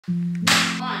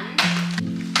One.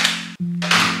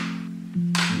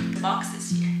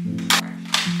 Boxes here.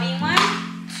 Green one.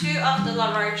 Two of the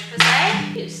La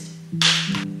Roche-Posay used.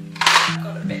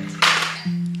 Got a bit.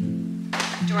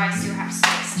 Do I still have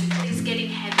space to do? It's getting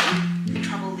heavy. I'm having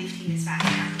trouble lifting this back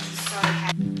now. It's so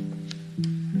heavy.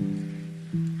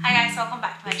 Hi guys, welcome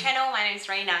back to my channel. My name is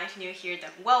Rena. If you're new here,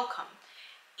 then welcome.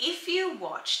 If you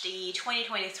watch the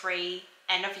 2023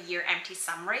 end of year empty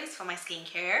summaries for my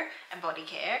skincare and body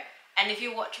care, and if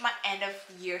you watch my end of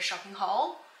year shopping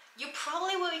haul, you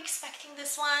probably were expecting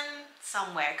this one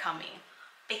somewhere coming,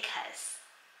 because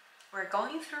we're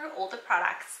going through all the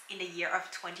products in the year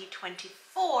of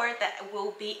 2024 that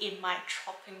will be in my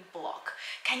shopping block.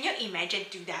 Can you imagine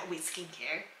do that with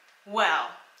skincare?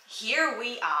 Well, here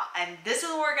we are, and this is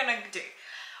what we're gonna do.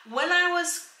 When I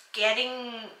was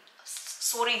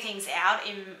sorting things out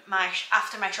in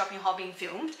after my shopping haul being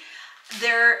filmed,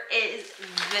 there is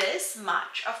this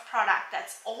much of product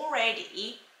that's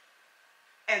already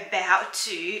about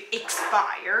to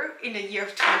expire in the year of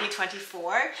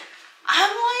 2024. I'm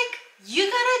like, you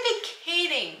gotta be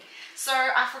kidding. So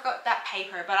I forgot that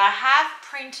paper, but I have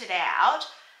printed out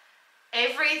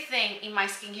everything in my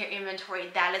skincare inventory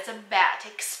that is about to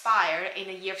expire in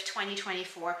the year of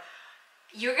 2024.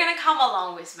 You're gonna come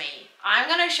along with me. I'm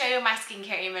gonna show you my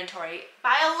skincare inventory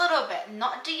by a little bit,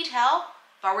 not detail,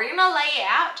 but we're gonna lay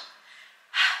out,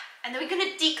 and then we're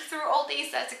gonna dig through all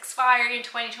these that's expired in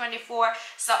 2024.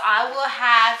 So I will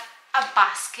have a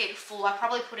basket full. I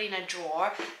probably put in a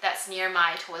drawer that's near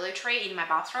my toiletry in my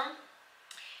bathroom,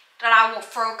 that I will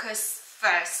focus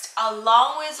first,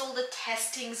 along with all the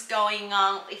testings going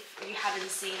on. If you haven't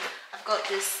seen, I've got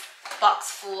this box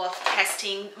full of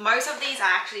testing. Most of these are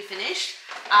actually finished.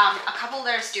 A couple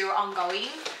that are still ongoing,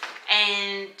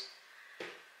 and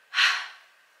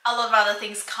a lot of other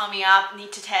things coming up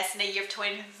need to test in the year of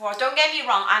 2024. Don't get me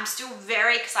wrong, I'm still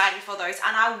very excited for those,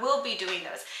 and I will be doing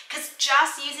those, because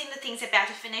just using the things about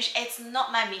to finish, it's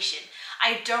not my mission.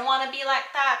 I don't want to be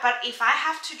like that, but if I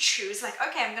have to choose, like,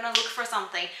 okay, I'm gonna look for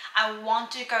something, I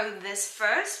want to go this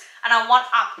first, and I want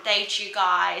to update you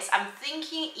guys. I'm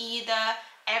thinking either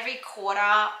every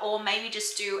quarter, or maybe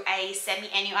just do a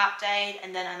semi-annual update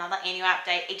and then another annual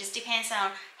update. It just depends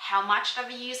on how much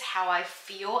I've used, how I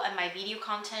feel, and my video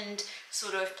content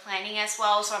sort of planning as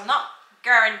well. So I'm not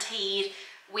guaranteed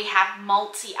we have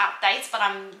multi updates, but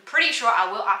I'm pretty sure I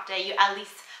will update you at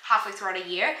least halfway throughout the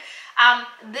year.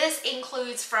 This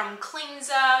includes from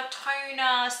cleanser,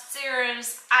 toner,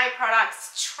 serums, eye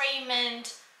products,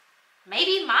 treatment,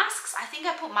 maybe masks. I think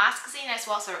I put masks in as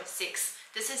well, so it's 6.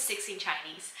 This is 6 in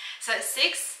Chinese. So it's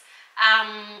 6,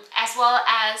 as well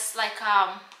as like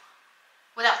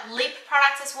without lip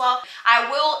products as well. I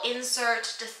will insert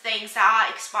the things that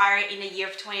are expiring in the year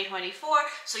of 2024,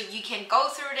 so you can go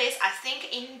through this. I think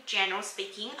in general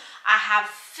speaking, I have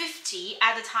 50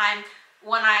 at the time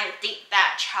when I did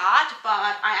that chart,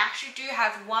 but I actually do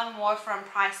have one more from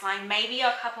Priceline, maybe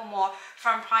a couple more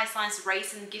from Priceline's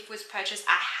recent gift with purchase.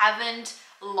 I haven't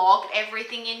logged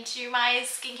everything into my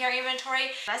skincare inventory.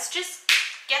 Let's just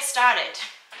get started.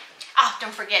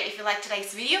 Don't forget, if you like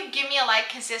today's video, give me a like,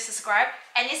 consider subscribe.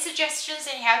 Any suggestions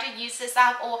on how to use this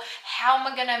up, or how am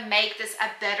I gonna make this a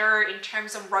better in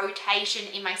terms of rotation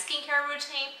in my skincare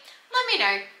routine, let me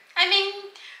know. I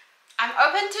mean, I'm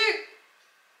open to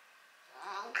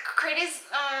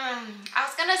I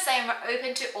was gonna say I'm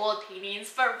open to all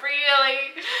opinions, but really,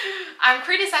 I'm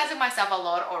criticizing myself a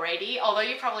lot already, although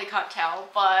you probably can't tell,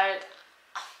 but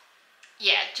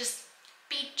yeah, just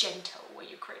be gentle when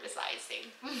you're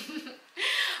criticizing.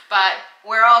 But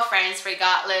we're all friends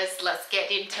regardless. Let's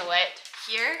get into it.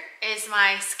 Here is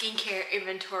my skincare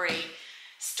inventory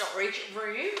storage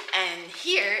room, and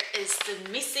here is the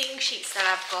missing sheets that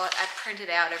I've got. I printed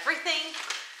out everything.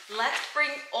 Let's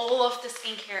bring all of the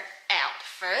skincare out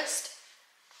first,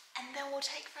 and then we'll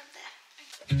take from there.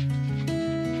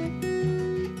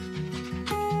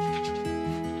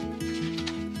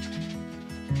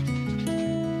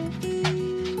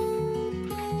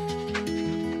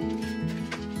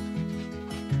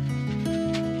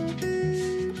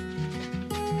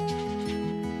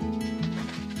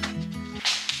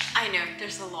 I know,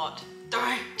 there's a lot.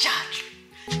 Don't judge.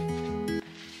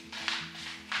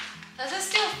 Does it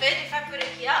still fit if I put it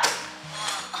here?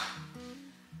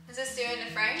 Is it still in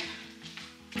the frame?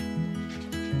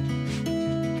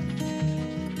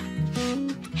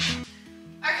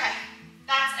 Okay,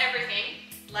 that's everything.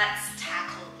 Let's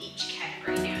tackle each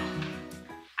category now.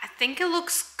 I think it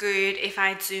looks good if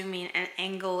I zoom in and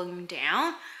angle them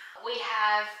down. We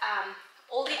have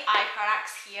all the eye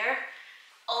products here,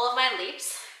 all of my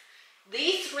lips,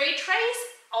 these 3 trays,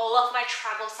 all of my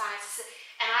travel sizes,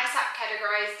 and I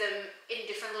categorize them in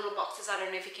different little boxes. I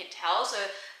don't know if you can tell, so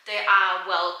they are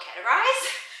well categorized.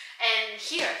 And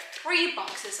here, 3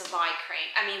 boxes of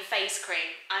face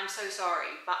cream. I'm so sorry,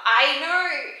 but I know.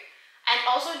 And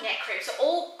also neck cream. So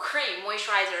all cream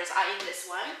moisturizers are in this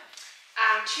one.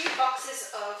 2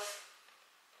 boxes of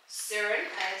serum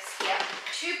as here.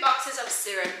 2 boxes of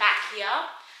serum back here.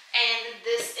 And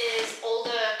this is all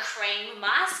the cream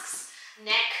masks.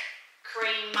 Neck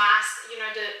cream mask. You know,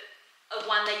 the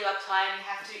one that you apply and you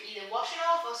have to either wash it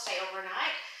off or stay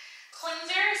overnight.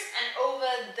 Cleansers, and over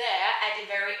there at the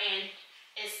very end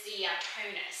is the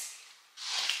toners.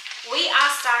 We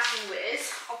are starting with,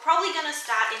 I'm probably going to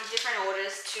start in different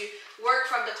orders to work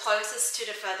from the closest to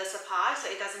the furthest apart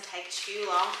so it doesn't take too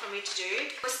long for me to do.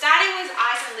 We're starting with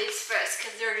eyes and lips first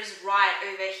because they're just right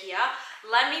over here.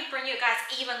 Let me bring you guys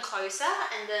even closer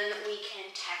and then we can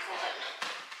tackle them.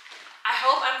 I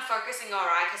hope I'm focusing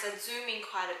alright because I zoom in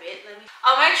quite a bit.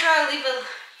 I'll make sure I leave a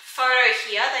photo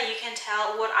here that you can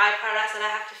tell what eye products that I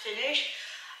have to finish.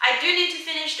 I do need to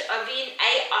finish the Avene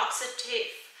A Oxidative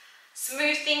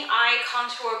Smoothing Eye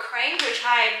Contour Cream, which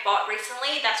I bought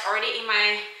recently. That's already in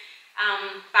my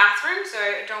bathroom, so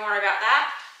don't worry about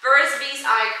that. Burt's Bees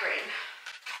Eye Cream.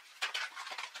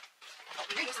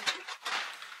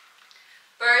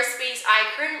 Burt's Bees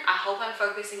Eye Cream. I hope I'm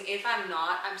focusing. If I'm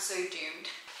not, I'm so doomed.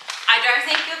 I don't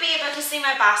think you'll be able to see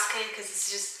my basket because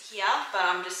it's just here, but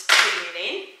I'm just putting it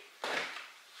in.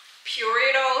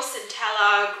 Purito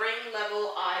Centella Green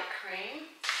Level Eye Cream.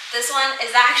 This one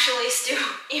is actually still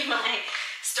in my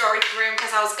storage room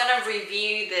because I was gonna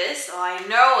review this, so I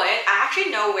know it. I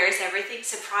actually know where's everything,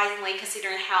 surprisingly,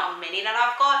 considering how many that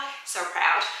I've got. So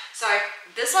proud. So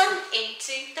this one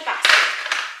into the basket.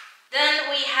 Then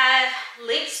we have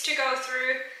lips to go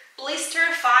through. Blister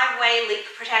 5-Way Lip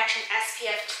Protection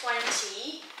SPF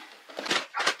 20.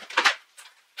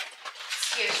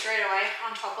 Here straight away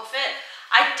on top of it.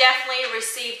 I definitely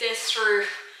received this through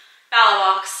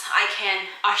BellaBox, I can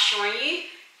assure you.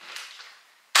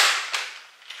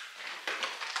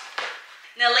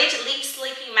 Now, Lip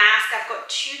Sleeping Mask, I've got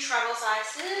 2 travel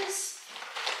sizes.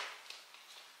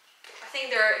 I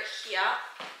think they're here.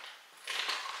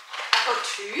 I've got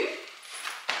 2.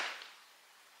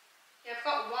 Yeah, I've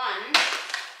got 1.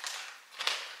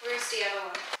 Where's the other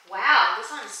one? Wow, this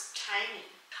one's tiny.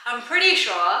 I'm pretty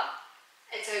sure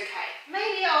it's okay.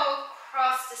 Maybe I'll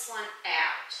cross this one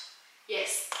out.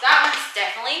 Yes, that one's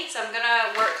definitely. So I'm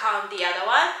gonna work on the other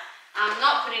one. I'm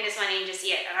not putting this one in just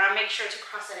yet, and I'll make sure to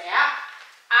cross it out.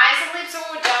 Eyes and lips are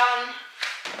all done.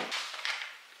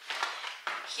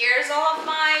 Here's all of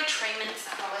my treatments.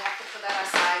 I probably have to put that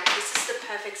aside. This is the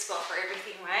perfect spot for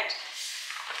everything, right?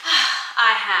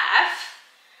 I have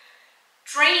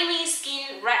Dreamy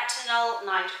Skin Retinol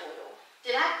Night Oil.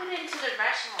 Did I put it into the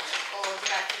retinol or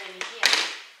did I put it in here?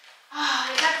 Oh,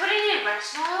 did I put it in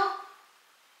retinol?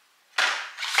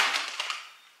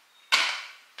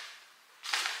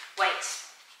 Wait,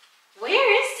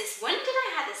 where is this? When did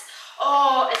I have this?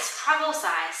 Oh, it's travel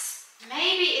size.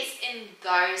 Maybe it's in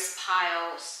those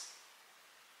piles.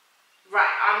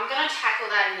 Right, I'm gonna tackle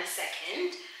that in a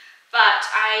second. But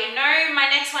I know my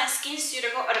next one is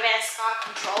SkinCeuticals Advanced Scar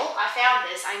Control. I found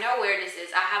this. I know where this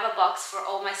is. I have a box for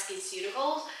all my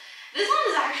SkinCeuticals. This one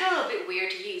is actually a little bit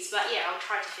weird to use, but yeah, I'll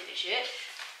try to finish it.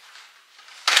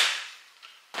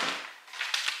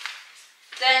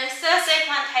 Then Thursday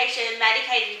Plantation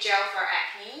Medicated Gel for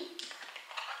Acne.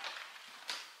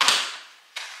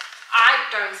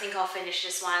 I don't think I'll finish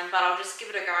this one, but I'll just give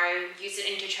it a go. Use it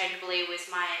interchangeably with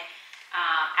my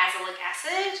azelaic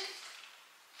acid.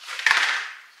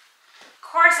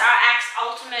 Course RX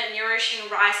Ultimate Nourishing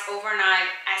Rice Overnight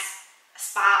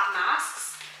Spa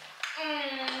Masks.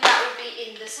 That would be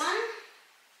in this one.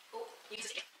 Oh, you can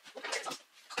see it.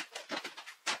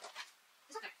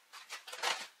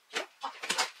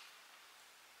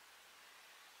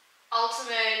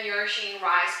 Ultimate Nourishing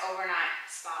Rice Overnight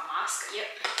Spa Mask. Yep.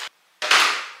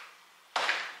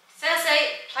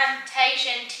 Thursday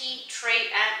Plantation Tea Tree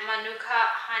and Manuka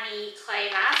Honey Clay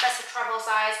Mask. That's a travel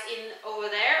size in over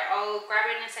there. I'll grab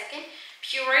it in a second.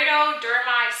 Purito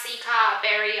Dermite Sika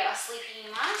Berry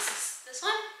Sleeping Masks. This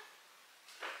one.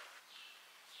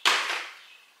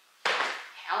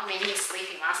 How many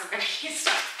sleeping masks I'm going to use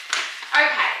stuff?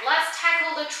 Okay, let's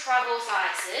tackle the travel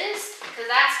sizes because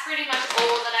that's pretty much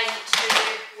all that I need to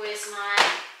do with my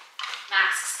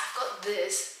masks. I've got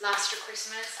this last year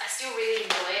Christmas. I still really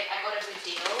enjoy it. I got a good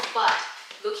deal, but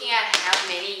looking at how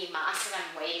many masks that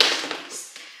I'm waiting to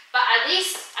use. But at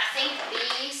least I think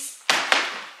these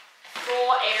 4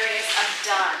 areas are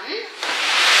done.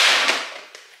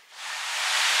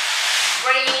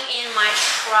 bringing in my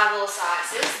travel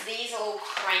sizes. These are all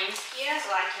creams here, so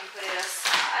I can put it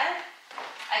aside.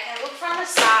 I can look from the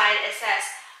side. It says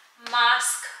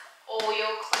mask,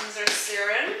 oil, cleanser,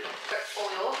 serum,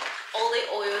 oil. All the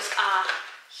oils are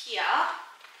here.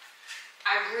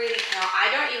 I really cannot.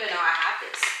 I don't even know I have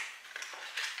this.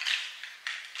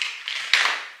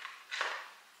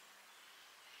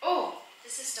 Oh,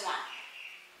 this is the one.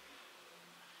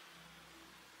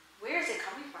 Where is it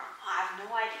coming from? I have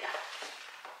no idea.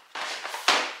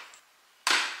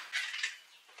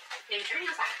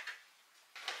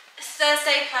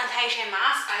 Thursday Plantation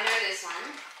Mask. I know this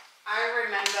one. I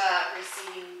remember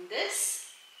receiving this.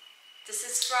 This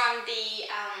is from the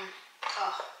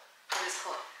what is it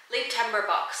called? Lip Timber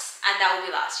box, and that will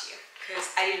be last year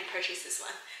because I didn't purchase this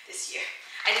one this year.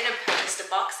 I didn't purchase the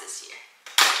box this year.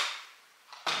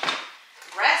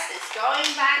 Rest is going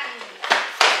back in here.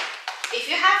 If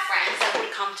you have friends that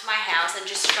would come to my house and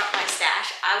just shop my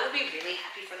stash, I would be really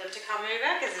happy for them to come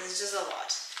over because it's just a lot.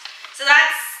 So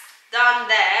that's done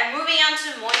there. Moving on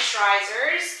to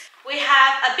moisturizers. We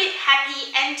have a Bit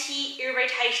Happy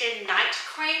Anti-Irritation Night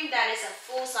Cream that is a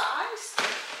full size.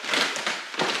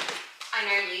 I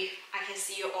know you, I can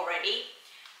see you already.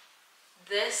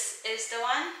 This is the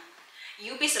one.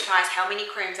 You'll be surprised how many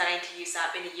creams I need to use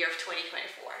up in the year of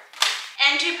 2024.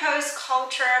 Anti-Post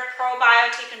Culture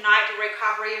Probiotic Night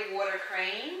Recovery Water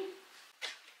Cream.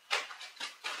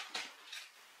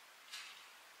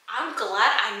 I'm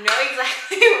glad I know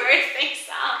exactly where things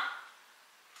are.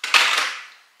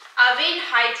 Avene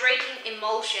Hydrating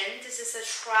Emulsion. This is a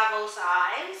travel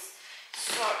size.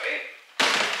 So,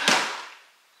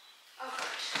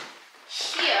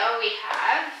 here we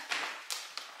have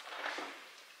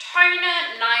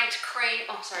Toner Night Cream.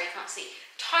 Oh, sorry, you can't see.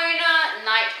 Toner,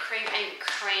 Night Cream, and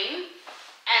Cream.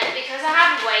 And because I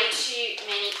have way too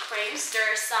many creams,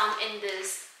 there are some in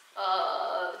this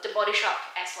the Body Shop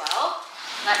as well.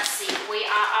 Let's see, we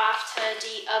are after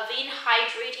the Avene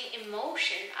Hydrating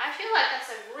Emulsion. I feel like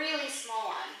that's a really small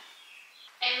one.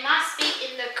 It must be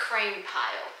in the cream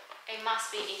pile. It must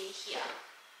be in here.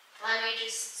 Let me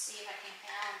just see if I can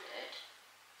find it.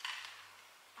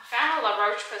 I found a La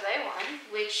Roche-Posay one,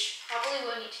 which probably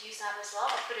will need to use that as well.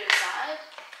 I'll put it aside.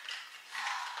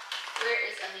 Where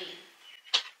is Avene?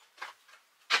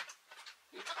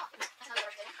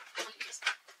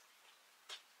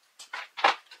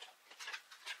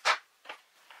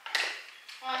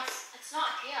 Well, it's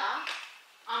not here.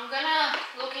 I'm gonna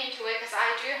look into it because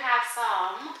I do have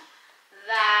some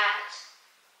that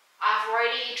I've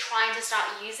already trying to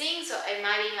start using, so it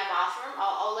might be in my bathroom.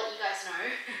 I'll let you guys know.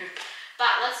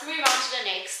 But let's move on to the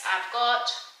next. I've got,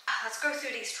 let's go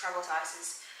through these travel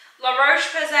sizes. La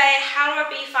Roche-Posay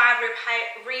Hyaluronic B5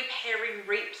 Repairing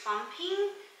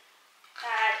Replumping.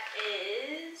 That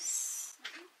is...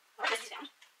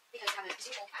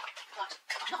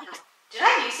 Did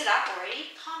I use it up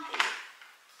already? Can't be.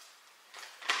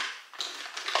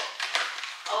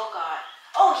 Oh god.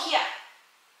 Oh, here.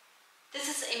 This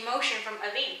is Emotion from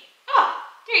Avene. Oh,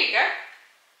 there you go.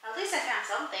 At least I found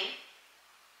something.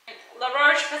 La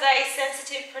Roche-Posay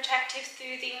Sensitive Protective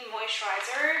Soothing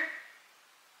Moisturizer.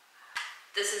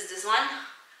 This is this one.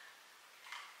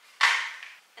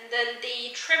 And then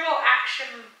the Triple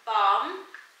Action Balm.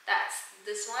 That's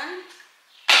this one.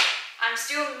 I'm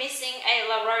still missing a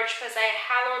La Roche-Posay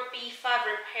Hyaluronic B5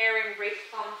 Repairing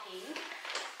Replumping.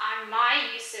 I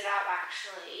might use it up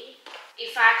actually.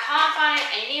 If I can't find it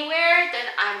anywhere,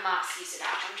 then I must use it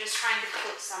up. I'm just trying to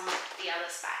put some of the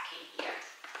others back in here.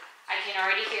 I can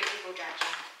already hear people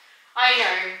judging. I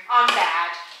know, I'm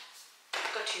bad.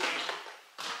 Got too many.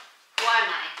 Why am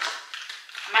I?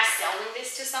 Am I selling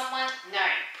this to someone? No,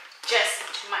 just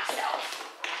to myself.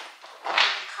 I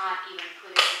can't even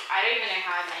put it. I don't even know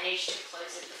how I managed to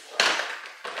close it before.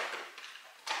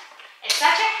 It's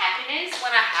such a happiness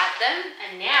when I had them,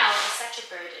 and now it's such a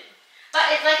burden.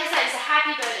 But it's, like I said, it's a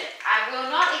happy burden. I will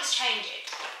not exchange it.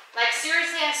 Like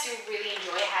seriously, I still really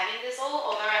enjoy having this all,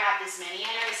 although I have this many.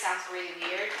 I know it sounds really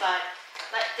weird, but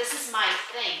like this is my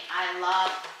thing. I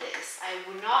love this. I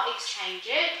will not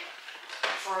exchange it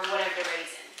for whatever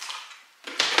reason.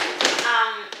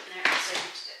 No, I'm switching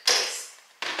to this.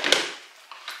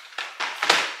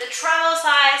 The travel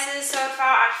sizes so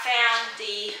far, I found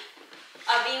the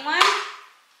Avene one,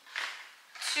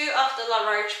 2 of the La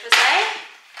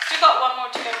Roche-Posay. Still got one more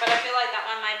to go, but I feel like that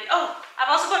one might be. Oh, I've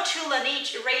also got 2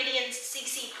 Laneige Radiance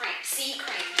CC cream. C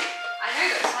cream. I know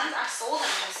those ones. I saw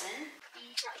them just in.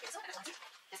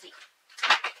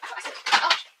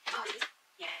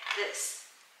 Yeah,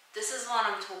 this. This is what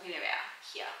I'm talking about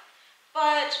here.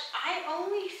 But I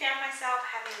only found myself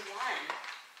having one.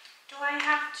 Do I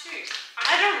have to?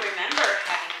 I don't remember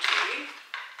having to.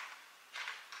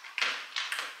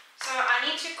 So I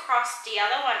need to cross the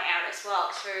other one out as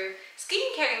well. So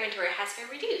skincare inventory has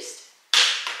been reduced.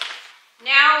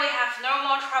 Now we have no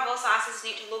more travel sizes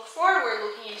need to look for. We're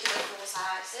looking into the full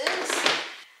sizes.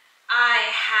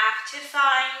 I have to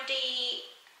find the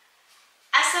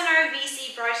SNO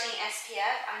VC Brightening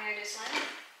SPF. I know this one.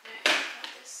 No, not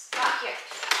this. Ah, here.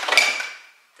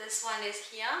 This one is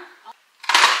here.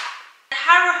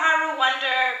 Haru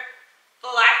Wonder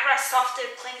Black Rest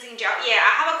Softed Cleansing Gel. Yeah,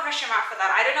 I have a question mark for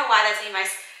that. I don't know why that's in my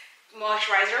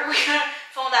moisturizer. We're gonna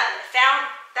found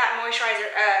that moisturizer,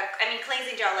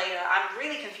 cleansing gel later. I'm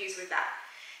really confused with that.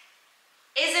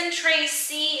 Isntree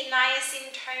C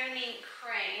Niacin Toning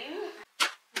Cream.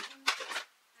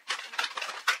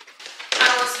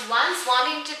 I was once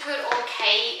wanting to put all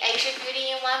Asian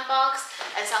Beauty in one box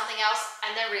and something else,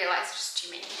 and then realized it's just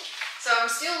too many. So I'm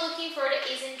still looking for the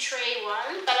Isntree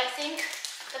one, but I think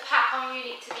the pack on you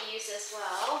need to be used as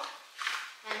well.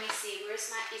 Let me see, where's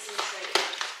my Isntree?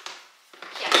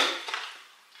 Here.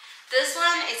 This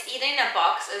one is either in a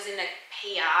box as in a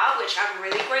PR, which I'm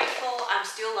really grateful. I'm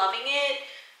still loving it.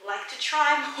 Like to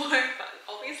try more, but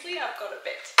obviously I've got a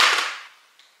bit.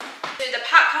 So the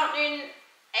pack on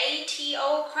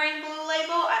ATO Cream Blue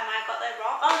label, I might got that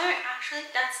wrong. Oh no, actually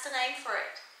that's the name for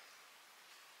it.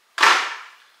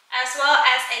 As well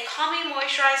as a Calming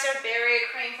Moisturizer Barrier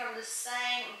Cream from the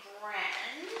same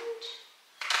brand.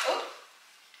 Oh,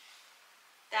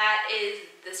 that is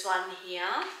this one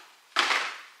here.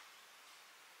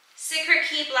 Secret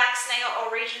Key Black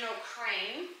Snail Original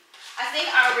Cream. I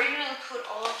think I originally put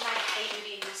all of my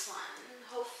K-Beauty in this one.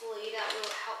 Hopefully that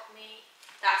will help me.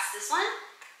 That's this one.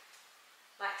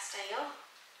 Black Snail.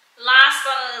 Last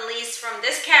but not least from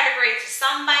this category, the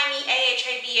Sun By Me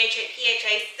AHA, BHA,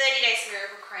 PHA 30 Days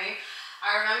Miracle Cream.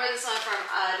 I remember this one from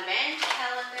Advent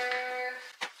Calendar.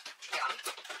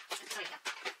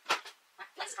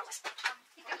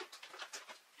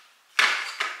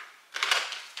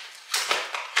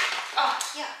 Oh,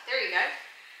 yeah, there you go.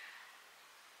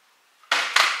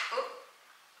 Oh.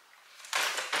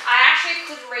 I actually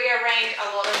could rearrange a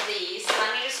lot of these.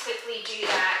 Let me just quickly do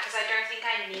that because I don't think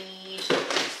I need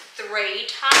 3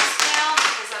 tubs now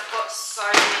because I've got so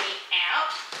many out.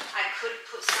 I could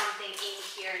put something in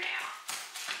here now.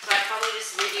 So I'd probably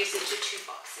just reduce it to 2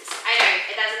 boxes. I know,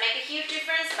 it doesn't make a huge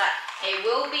difference, but it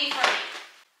will be for me.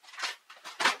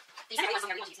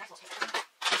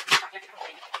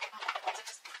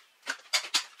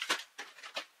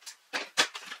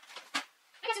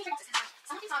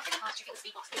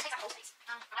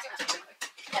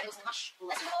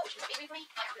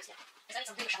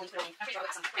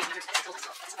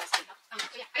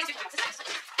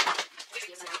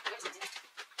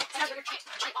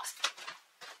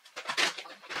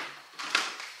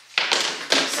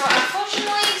 So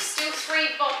unfortunately, still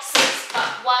 3 boxes, but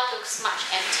one looks much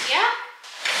emptier.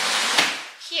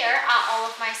 Here are all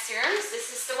of my serums.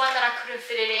 This is the one that I couldn't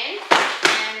fit it in,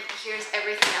 and here's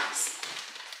everything else.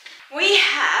 We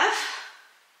have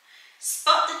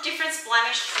Spot the Difference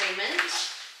Blemish Treatment.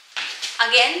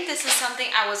 Again, this is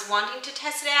something I was wanting to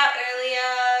test it out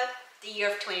earlier, the year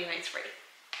of 2023.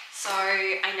 So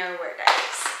I know where that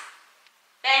is.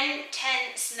 Ben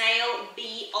 10 Snail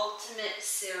B Ultimate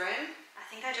Serum. I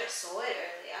think I just saw it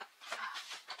earlier.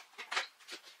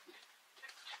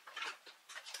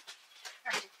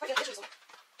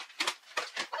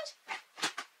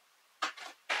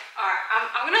 Alright,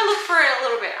 I'm gonna look for it a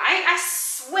little bit. I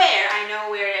swear I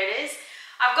know where it is.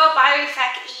 I've got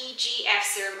Biofac EGF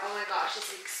serum. Oh my gosh,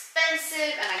 it's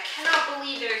expensive and I cannot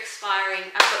believe they're expiring.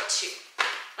 I've got 2.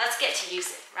 Let's get to use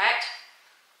it, right?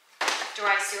 Do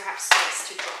I still have space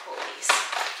to drop all these?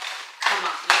 Come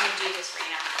on, you can do this,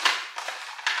 Rena.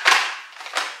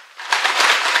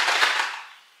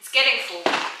 It's getting full.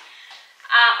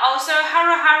 Also,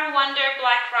 Haru Wonder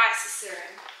Black Rice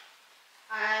Serum.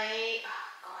 I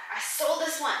saw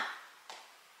this one.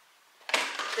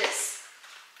 This.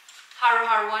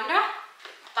 Haru Wonder.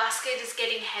 Basket is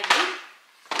getting heavy.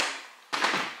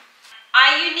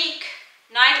 Unique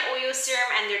Night Oil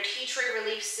Serum and their Tea Tree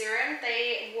Relief Serum.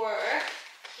 They were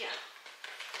here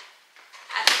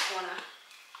at the corner.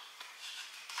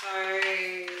 So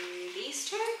these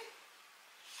 2.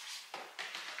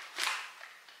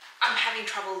 I'm having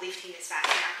trouble lifting this back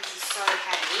now because it's so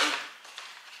heavy.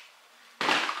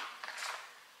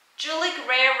 Julic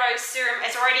Rare Rose Serum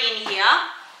is already in here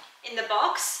in the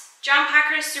box. John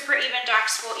Packer's Super Even Dark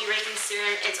Spot Erasing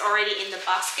Serum is already in the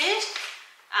basket.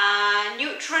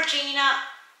 Neutrogena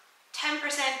 10%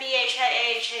 BHA,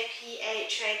 AHA,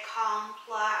 PHA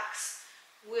complex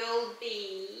will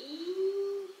be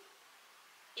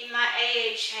in my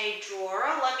AHA drawer.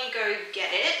 Let me go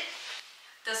get it.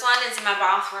 This one is in my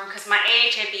bathroom because my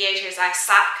AHA, BHAs, I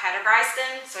categorized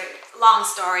them. So long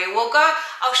story.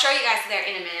 I'll show you guys there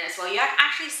in a minute as well. You have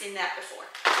actually seen that before.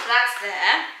 So that's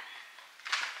there.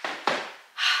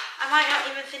 I might not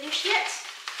even finish yet.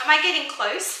 Am I getting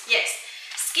close? Yes.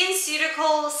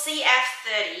 SkinCeuticals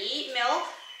CF30 ml.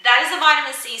 That is a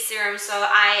vitamin C serum, so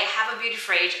I have a beauty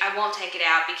fridge. I won't take it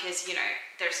out because, you know,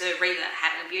 there's a reason I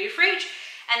have a beauty fridge.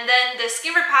 And then the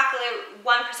Skin Repacula 1%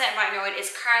 retinoid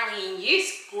is currently in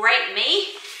use. Great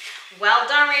me. Well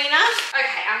done, Rena.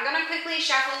 Okay, I'm gonna quickly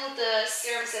shuffle the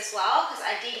serums as well because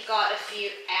I did got a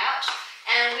few out.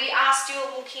 And we are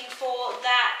still looking for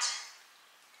that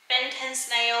Ben 10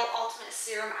 Snail Ultimate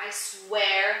Serum. I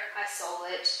swear I saw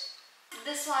it.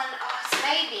 This one, oh,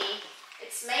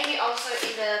 it's maybe also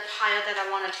in the pile that I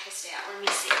want to test out. Let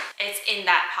me see. It's in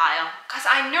that pile because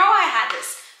I know I had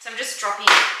this. So I'm just dropping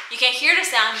it. You can hear the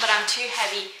sound, but I'm too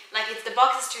heavy. Like if the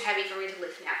box is too heavy for me to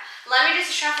lift now. Let me just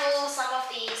shuffle some of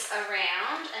these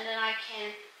around and then I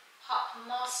can pop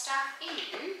more stuff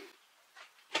in.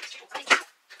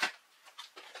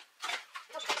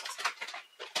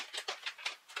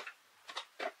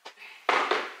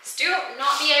 Still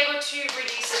not be able to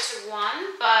reduce it to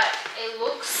 1, but it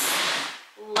looks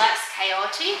less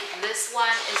chaotic. This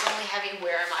one is only having,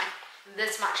 where am I?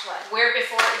 This much left. Where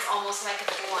before it's almost like a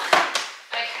full one.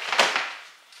 Okay.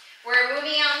 We're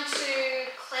moving on to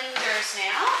cleansers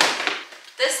now.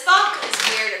 This box is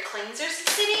where the cleansers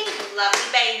are sitting. Lovely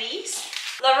babies.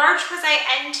 La Roche-Posay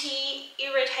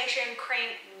Anti-Irritation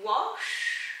Cream Wash.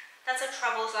 That's a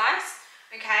travel size.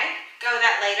 Okay. Go with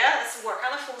that later. Let's work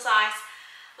on the full size.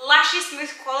 Lashy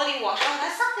Smooth Quality Wash. Oh,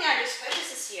 that's something I just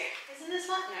purchased this year. Isn't this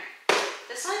one? No.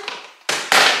 This one?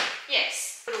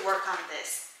 Yes. We'll work on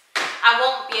this. I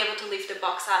won't be able to lift the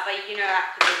box up, but you know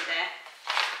I put it there.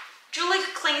 Julie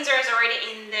Cleanser is already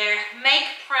in there.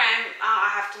 Make Prime, I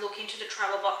have to look into the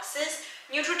travel boxes.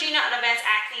 Neutrogena Advanced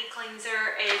Acne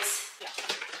Cleanser is... Yeah,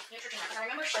 Neutrogena. I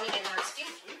remember showing it in the recipe.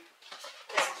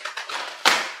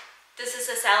 This is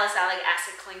a salicylic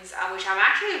acid cleanser, which I'm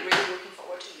actually really looking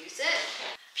forward to use it.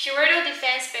 Purito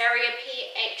Defense Barrier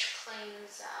pH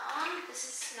Cleanser. This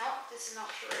is not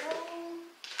Purito.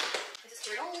 This is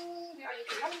Purito. Where are you,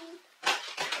 Purito?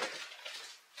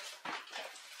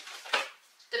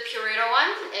 The Purito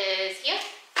one is here.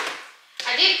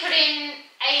 I did put in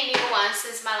a new one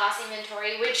since my last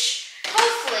inventory, which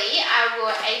hopefully I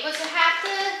will able to have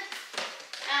the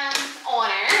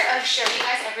honor of showing you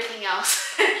guys everything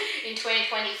else in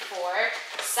 2024,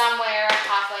 somewhere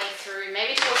halfway through,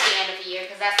 maybe towards the end of the year,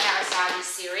 because that's how I started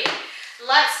this series.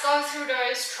 Let's go through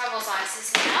those travel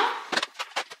sizes now.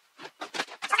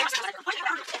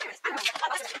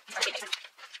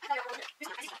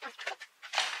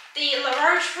 The La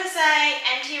Roche-Posay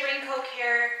Anti-Wrinkle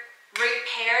Care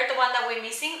Repair, the one that we're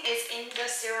missing, is in the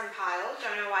serum pile.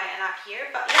 Don't know why it ended up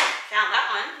here, but yeah, found that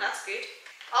one. That's good.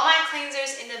 All my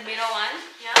cleansers in the middle one,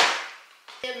 yeah.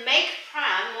 The Make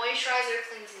Prime Moisturizer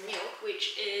Cleansing Milk,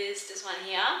 which is this one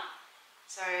here.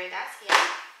 So that's here.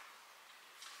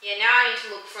 Yeah, now I need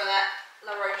to look for that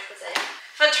La Roche-Posay.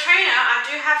 For toner, I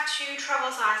do have 2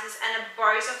 travel sizes and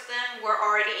both of them were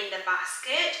already in the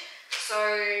basket. So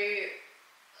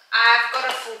I've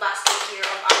got a full basket here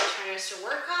of other toners to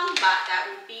work on, but that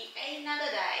will be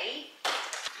another day.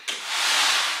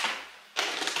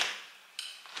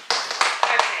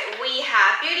 Okay, we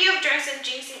have Beauty of Johnson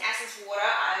Ginseng Essence Water.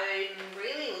 I'm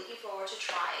really looking forward to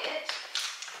try it.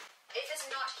 If it's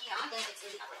not here, then it's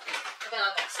in the other one. The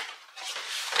Bella box.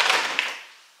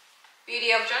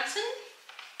 Beauty of Johnson.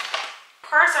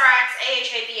 COSRX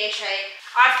AHA BHA.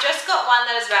 I've just got one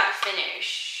that is about to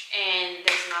finish, and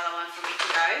there's another one for me to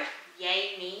go.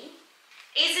 Yay me.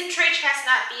 Isn't Tree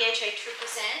Chestnut BHA 2%.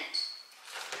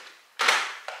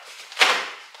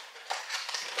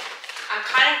 I'm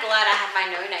kind of glad I have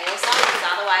my no nails on because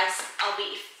otherwise I'll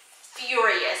be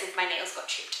furious if my nails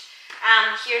got chipped.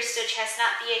 Here's the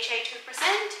Chestnut BHA 2%.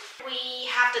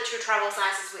 We have the 2 travel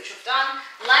sizes which I've done.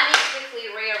 Let me quickly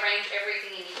rearrange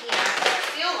everything in here. I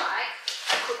feel like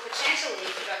I could potentially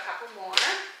put a couple more.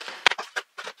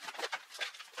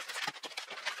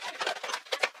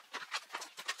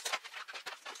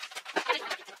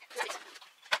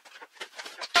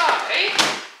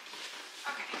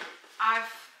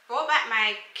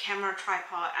 My camera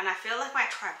tripod and I feel like my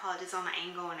tripod is on an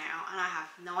angle now and I have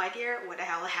no idea what the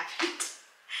hell happened.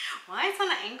 Why it's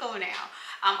on an angle now?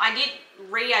 I did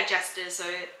readjust it, so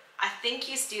I think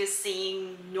you're still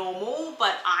seeing normal,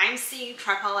 but I'm seeing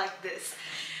tripod like this.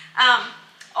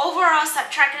 Overall,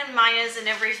 subtracting minus and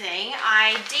everything,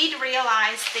 I did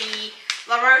realize the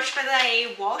La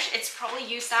Roche-Posay wash. It's probably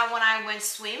used that when I went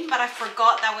swim, but I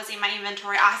forgot that was in my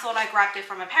inventory. I thought I grabbed it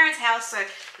from my parents' house, so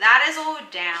that is all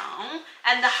down.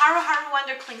 And the Haru Haru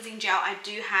Wonder Cleansing Gel, I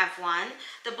do have one.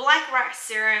 The Black Rat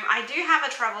Serum, I do have a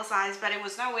travel size, but it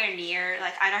was nowhere near.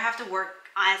 Like, I don't have to work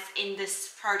as in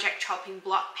this project chopping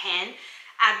block pan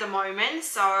at the moment,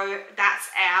 so that's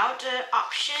out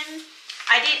option.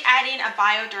 I did add in a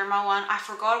Bioderma one. I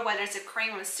forgot whether it's a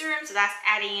cream or a serum, so that's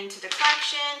adding into the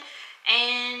collection.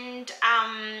 And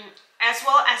as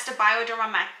well as the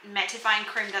Bioderma mattifying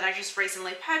cream that I just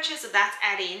recently purchased, so that's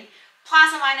adding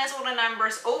plus or minus all the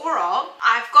numbers overall.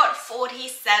 I've got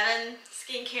 47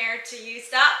 skincare to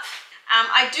use up.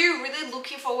 I do really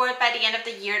looking forward by the end of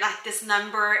the year, like this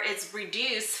number is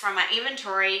reduced from my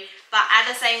inventory, but at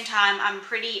the same time I'm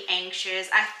pretty anxious.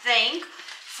 I think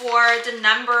for the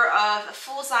number of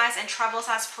full size and travel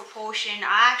size proportion,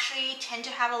 I actually tend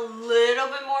to have a little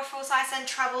bit more full size than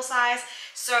travel size.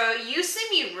 So you see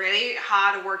me really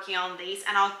hard working on these,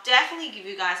 and I'll definitely give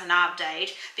you guys an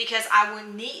update because I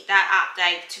will need that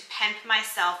update to pamp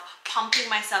myself, pumping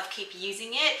myself, keep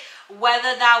using it.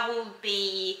 Whether that will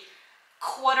be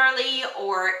quarterly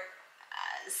or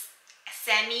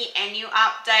semi-annual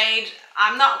update,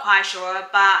 I'm not quite sure,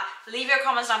 but leave your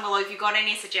comments down below if you got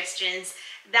any suggestions.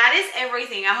 That is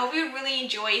everything. I hope you really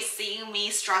enjoy seeing me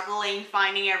struggling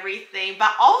finding everything,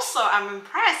 but also I'm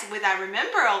impressed with I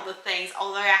remember all the things,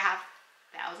 although I have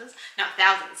thousands, not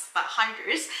thousands, but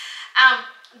hundreds.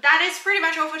 That is pretty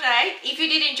much all for today. If you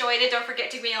did enjoy it, don't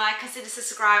forget to give me a like, consider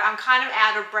subscribe. I'm kind of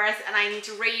out of breath and I need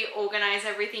to reorganize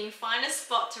everything, find a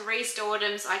spot to restore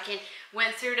them so I can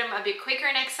went through them a bit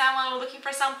quicker next time when I'm looking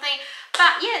for something.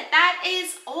 But yeah, that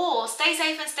is all. Stay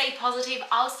safe and stay positive.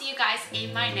 I'll see you guys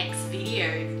in my next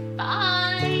video.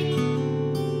 Bye!